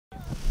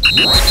It's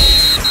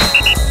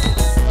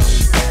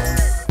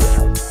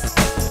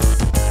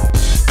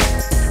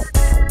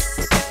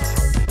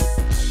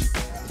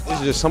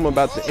just something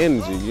about the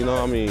energy, you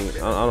know. I mean,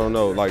 I don't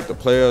know. Like the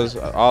players,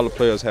 all the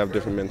players have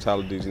different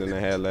mentalities than they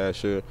had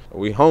last year.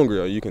 We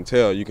hungrier. You can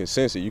tell, you can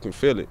sense it, you can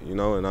feel it, you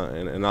know.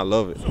 And I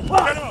love it.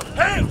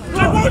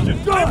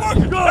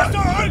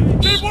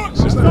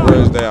 Since the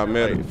first day I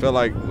met it felt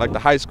like the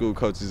high school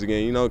coaches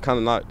again, you know,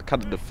 kind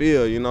of the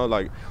feel, you know,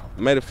 like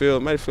made it feel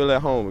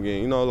at home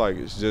again, you know, like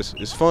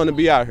it's fun to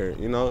be out here,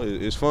 you know,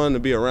 it's fun to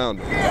be around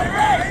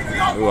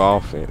them. New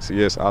offense,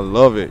 yes, I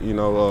love it, you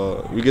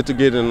know, we get to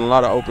get in a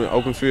lot of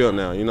open field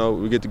now, you know,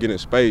 we get to get in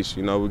space,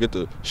 you know, we get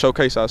to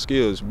showcase our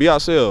skills, be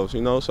ourselves,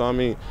 you know, so I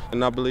mean,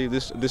 and I believe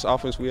this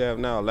offense we have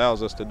now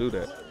allows us to do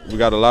that. We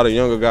got a lot of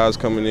younger guys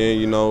coming in,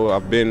 you know,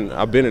 I've been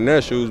in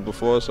their shoes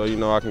before, so you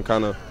know, I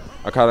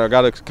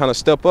got to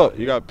step up.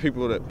 You got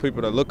people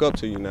that look up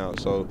to you now.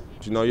 So,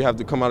 you know, you have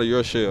to come out of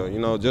your shell. You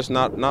know, just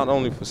not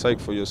only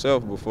for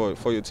yourself, but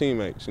for your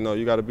teammates. You know,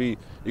 you got to be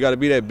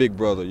that big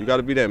brother. You got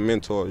to be that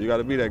mentor. You got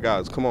to be that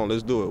guy. Come on,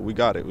 let's do it. We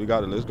got it.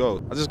 Let's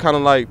go. I just kind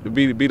of like to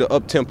be the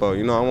up tempo.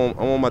 You know,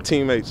 I want my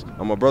teammates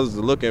and my brothers to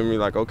look at me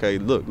like, okay,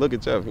 look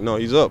at Jeff. You know,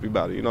 he's up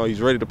about it. You know,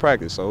 he's ready to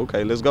practice. So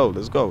okay, let's go.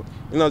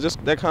 You know,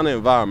 just that kind of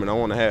environment I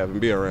want to have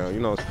and be around. You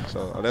know,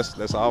 so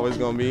that's always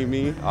gonna be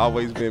me.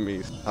 Always been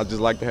me. I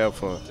just like to have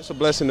fun. It's a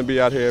blessing to be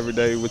out here every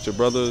day with your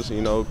brothers, you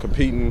know,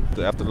 competing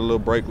after the little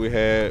break we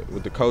had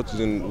with the coaches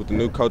and with the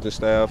new coaching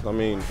staff. I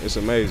mean, it's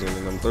amazing,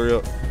 and I'm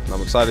thrilled, and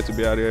I'm excited to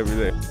be out here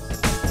every day.